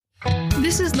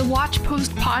This is the Watch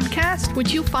Post podcast,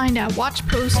 which you'll find at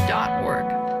watchpost.org.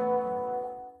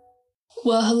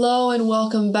 Well, hello and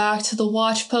welcome back to the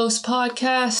Watch Post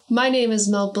podcast. My name is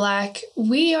Mel Black.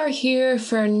 We are here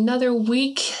for another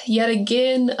week yet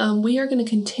again. We are going to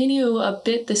continue a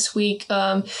bit this week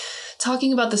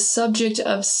talking about the subject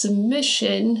of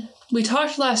submission. We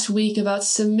talked last week about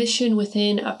submission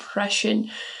within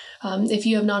oppression. If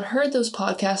you have not heard those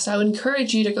podcasts, I would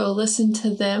encourage you to go listen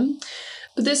to them.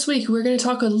 But this week, we're going to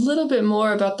talk a little bit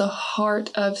more about the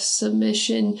heart of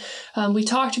submission. We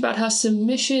talked about how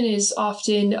submission is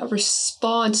often a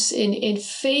response in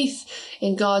faith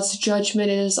in God's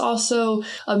judgment. It is also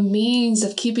a means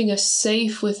of keeping us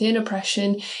safe within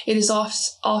oppression. It is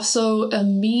also a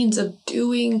means of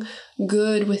doing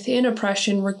good within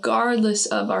oppression, regardless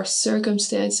of our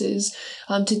circumstances.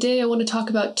 Today, I want to talk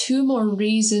about two more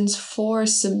reasons for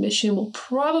submission. We'll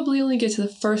probably only get to the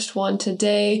first one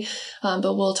today,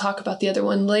 but we'll talk about the other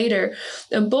one later.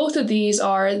 And both of these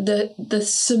are the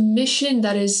submission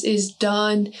that is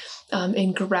done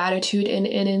in gratitude and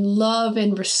in love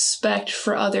and respect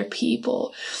for other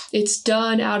people. It's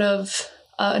done out of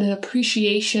an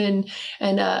appreciation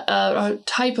and a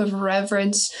type of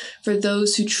reverence for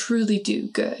those who truly do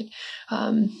good.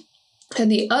 And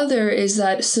the other is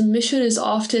that submission is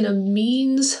often a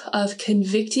means of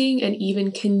convicting and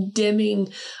even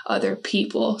condemning other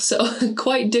people. So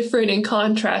quite different in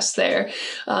contrast there.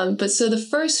 But so the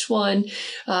first one,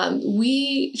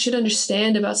 we should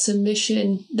understand about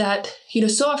submission that,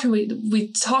 so often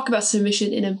we talk about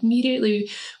submission and immediately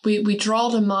we draw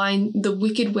to mind the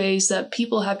wicked ways that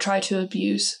people have tried to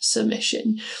abuse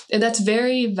submission. And that's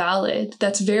very valid.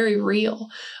 That's very real.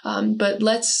 But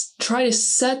let's try to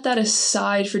set that aside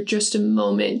for just a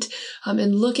moment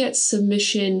and look at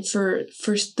submission for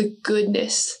the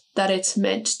goodness that it's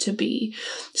meant to be.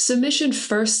 Submission,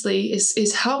 firstly,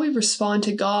 is how we respond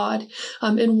to God.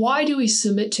 And why do we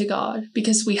submit to God?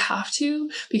 Because we have to?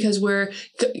 Because we're,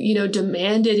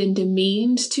 demanded and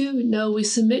demeaned to? No, we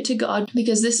submit to God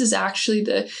because this is actually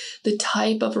the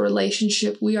type of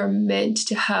relationship we are meant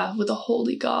to have with a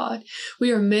holy God.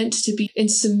 We are meant to be in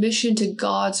submission to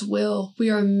God's will. We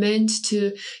are meant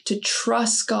to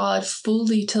trust God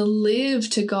fully, to live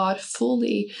to God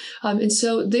fully. And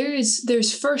so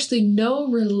there's firstly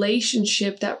no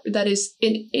relationship that is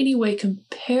in any way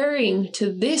comparing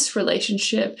to this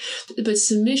relationship, but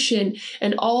submission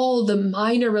and all the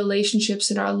minor relationships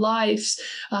in our lives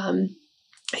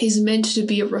is meant to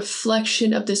be a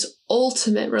reflection of this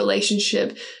ultimate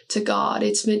relationship to God.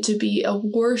 It's meant to be a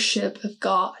worship of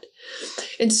God.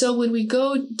 And so when we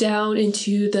go down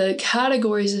into the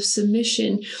categories of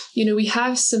submission, we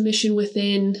have submission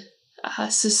within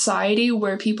society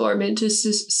where people are meant to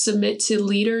submit to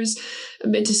leaders,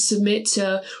 meant to submit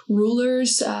to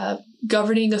rulers,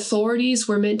 governing authorities.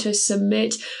 We're meant to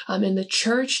submit in the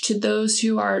church to those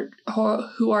who are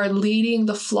leading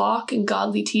the flock in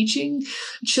godly teaching.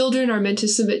 Children are meant to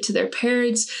submit to their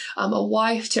parents, a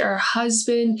wife to her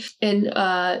husband, and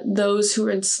those who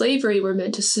are in slavery were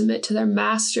meant to submit to their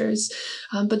masters.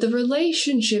 But the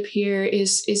relationship here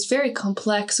is very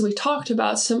complex. We talked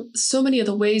about so many of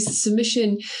the ways that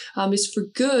submission is for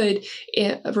good,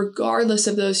 regardless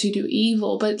of those who do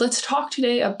evil. But let's talk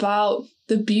today about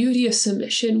the beauty of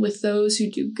submission with those who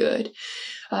do good.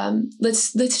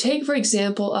 Let's take, for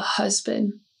example, a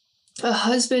husband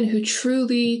who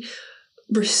truly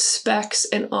respects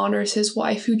and honors his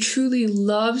wife, who truly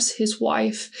loves his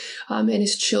wife and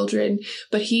his children,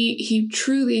 but he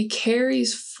truly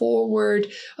carries forward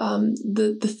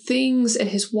the things in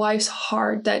his wife's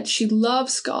heart, that she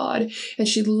loves God and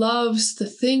she loves the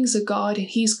things of God, and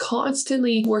he's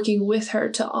constantly working with her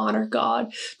to honor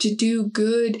God, to do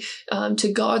good to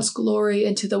God's glory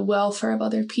and to the welfare of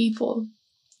other people.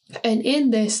 And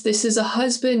in this is a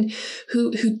husband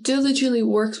who diligently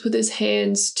works with his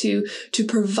hands to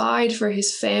provide for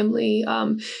his family.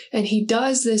 And he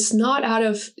does this not out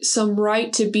of some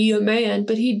right to be a man,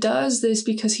 but he does this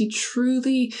because he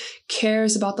truly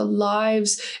cares about the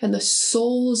lives and the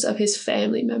souls of his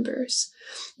family members.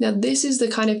 Now, this is the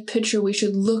kind of picture we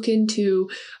should look into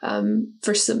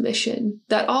for submission.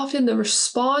 That often the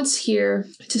response here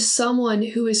to someone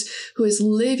who is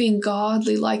living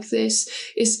godly like this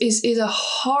is a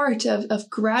heart of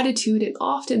gratitude, and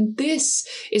often this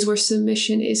is where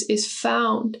submission is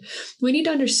found. We need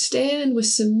to understand with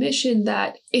submission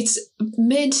that it's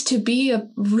meant to be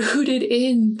rooted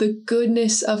in the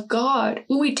goodness of God.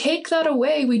 When we take that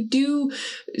away, we do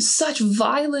such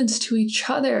violence to each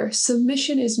other.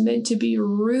 Submission is is meant to be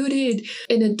rooted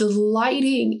in a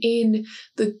delighting in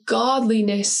the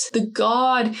godliness, the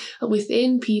God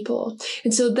within people.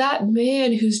 And so that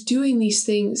man who's doing these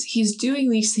things, he's doing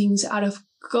these things out of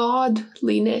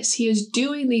godliness. He is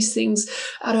doing these things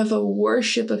out of a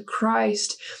worship of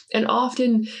Christ. And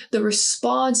often the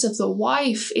response of the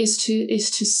wife is to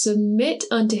submit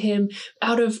unto him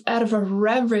out of a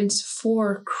reverence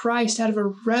for Christ, out of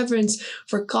a reverence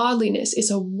for godliness.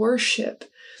 It's a worship.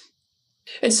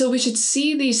 And so we should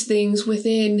see these things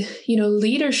within,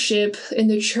 leadership in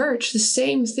the church, the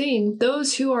same thing.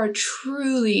 Those who are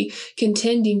truly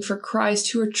contending for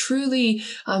Christ, who are truly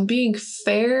being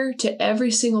fair to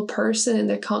every single person in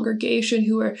their congregation,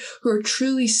 who are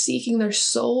truly seeking their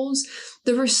souls,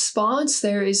 the response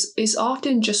there is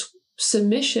often just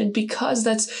submission, because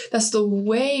that's the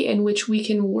way in which we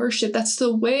can worship. That's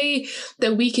the way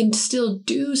that we can still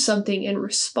do something in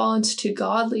response to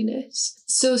godliness.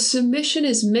 So submission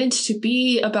is meant to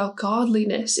be about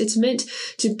godliness. It's meant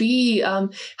to be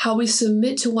how we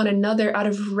submit to one another out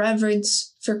of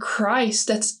reverence for Christ.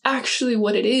 That's actually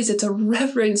what it is. It's a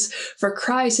reverence for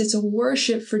Christ. It's a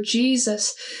worship for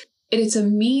Jesus. And it's a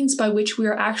means by which we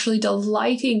are actually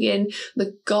delighting in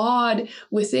the God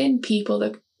within people,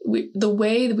 the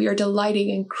way that we are delighting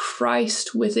in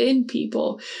Christ within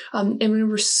people, and we're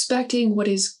respecting what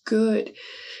is good.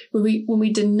 When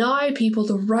we deny people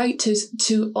the right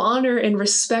to honor and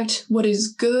respect what is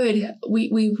good,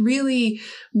 we really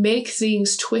make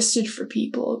things twisted for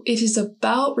people. It is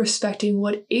about respecting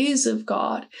what is of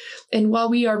God. And while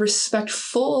we are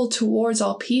respectful towards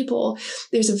all people,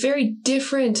 there's a very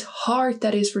different heart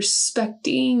that is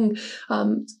respecting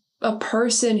a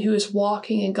person who is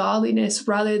walking in godliness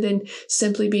rather than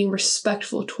simply being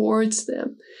respectful towards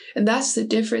them. And that's the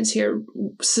difference here.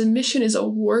 Submission is a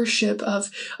worship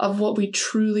of what we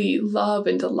truly love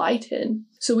and delight in.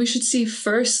 So we should see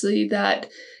firstly that,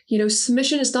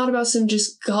 submission is not about some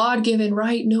just God-given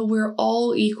right. No, we're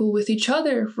all equal with each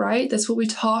other, right? That's what we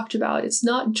talked about. It's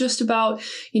not just about,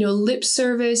 lip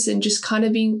service and just kind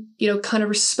of being, kind of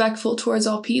respectful towards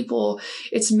all people.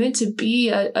 It's meant to be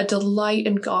a delight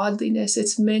in godliness.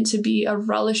 It's meant to be a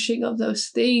relishing of those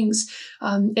things.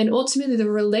 And ultimately,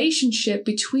 the relationship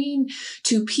between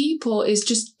two people is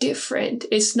just different.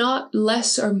 It's not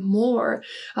less or more.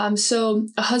 So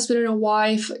a husband and a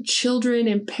wife, children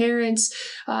and parents,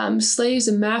 slaves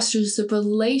and masters, the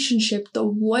relationship, the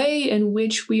way in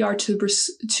which we are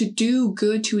to do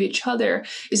good to each other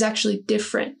is actually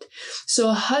different. So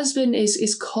a husband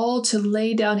is called to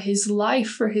lay down his life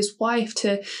for his wife,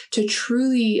 to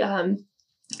truly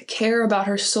care about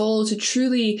her soul, to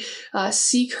truly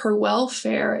seek her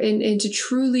welfare, and to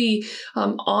truly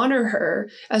honor her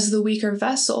as the weaker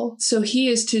vessel. So he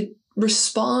is to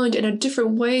respond in a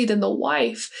different way than the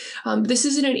wife. This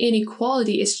isn't an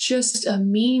inequality. It's just a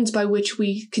means by which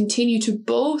we continue to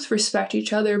both respect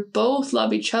each other, both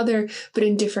love each other, but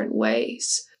in different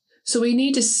ways. So we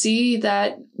need to see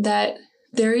that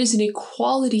there is an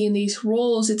equality in these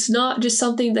roles. It's not just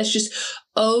something that's just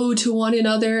owed to one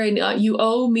another, and you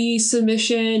owe me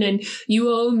submission and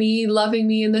you owe me loving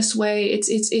me in this way.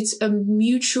 It's a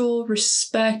mutual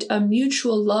respect, a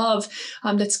mutual love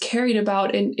that's carried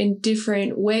about in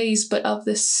different ways, but of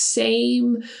the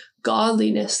same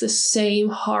godliness, the same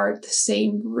heart, the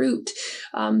same root.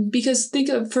 Because think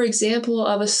of, for example,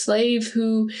 of a slave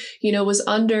who, was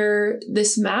under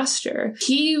this master.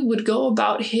 He would go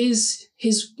about his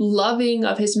loving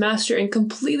of his master in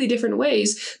completely different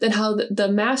ways than how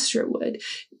the master would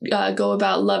go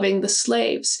about loving the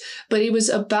slaves. But it was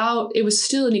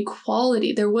still an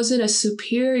equality. There wasn't a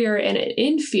superior and an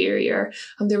inferior.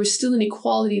 There was still an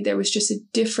equality. There was just a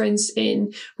difference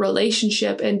in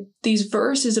relationship. And these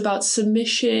verses about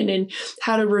submission and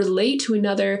how to relate to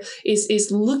another is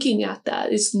looking at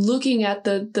that. It's looking at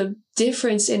the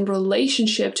difference in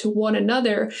relationship to one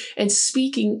another and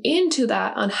speaking into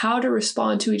that on how to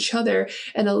respond to each other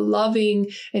in a loving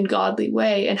and godly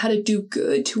way, and how to do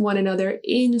good to one another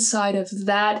inside of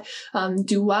that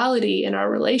duality in our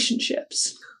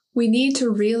relationships. We need to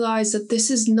realize that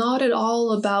this is not at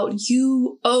all about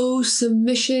you owe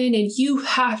submission and you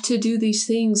have to do these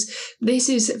things. This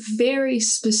is very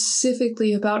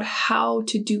specifically about how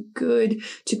to do good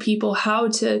to people, how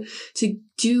to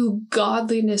do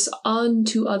godliness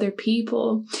unto other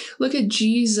people. Look at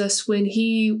Jesus when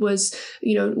he was,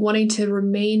 wanting to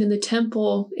remain in the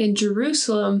temple in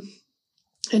Jerusalem.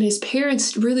 And his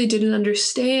parents really didn't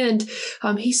understand.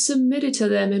 He submitted to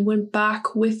them and went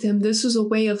back with them. This was a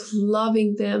way of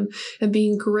loving them and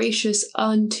being gracious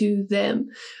unto them.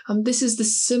 This is the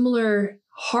similar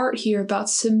heart here about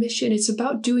submission. It's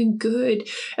about doing good.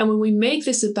 And when we make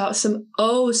this about some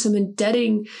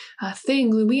indebting thing,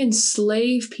 when we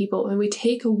enslave people and we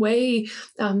take away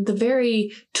the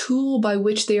very tool by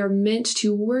which they are meant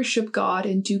to worship God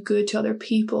and do good to other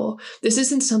people, this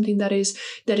isn't something that is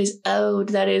owed,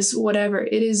 that is whatever.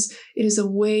 It is a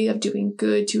way of doing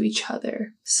good to each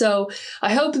other. So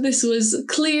I hope this was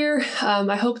clear.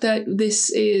 I hope that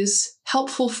this is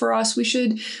helpful for us. We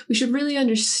should really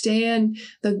understand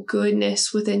the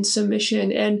goodness within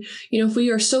submission. And, if we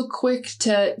are so quick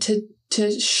to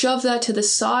shove that to the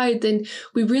side, then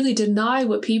we really deny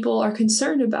what people are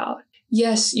concerned about.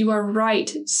 Yes, you are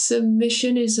right.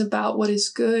 Submission is about what is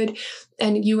good,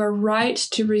 and you are right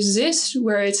to resist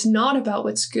where it's not about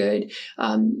what's good,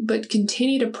 but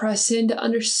continue to press in to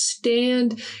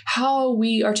understand how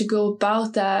we are to go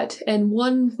about that. And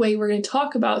one way we're going to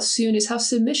talk about soon is how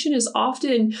submission is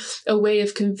often a way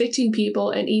of convicting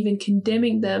people and even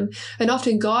condemning them. And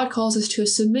often God calls us to a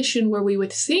submission where we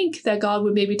would think that God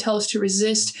would maybe tell us to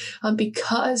resist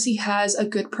because he has a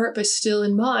good purpose still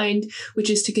in mind,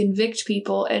 which is to convict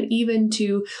people and even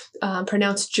to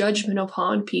pronounce judgment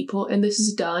upon people. And this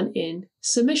is done in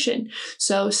submission.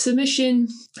 So submission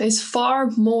is far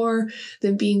more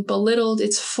than being belittled.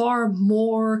 It's far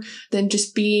more than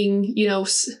just being,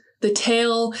 the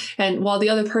tail, and while the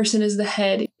other person is the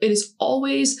head. It is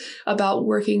always about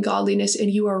working godliness,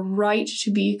 and you are right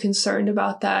to be concerned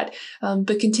about that.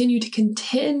 But continue to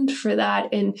contend for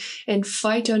that and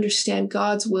fight to understand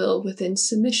God's will within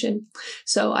submission.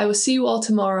 So I will see you all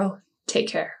tomorrow. Take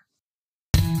care.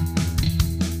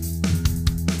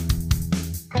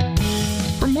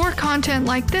 For more content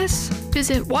like this,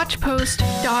 visit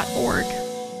watchpost.org.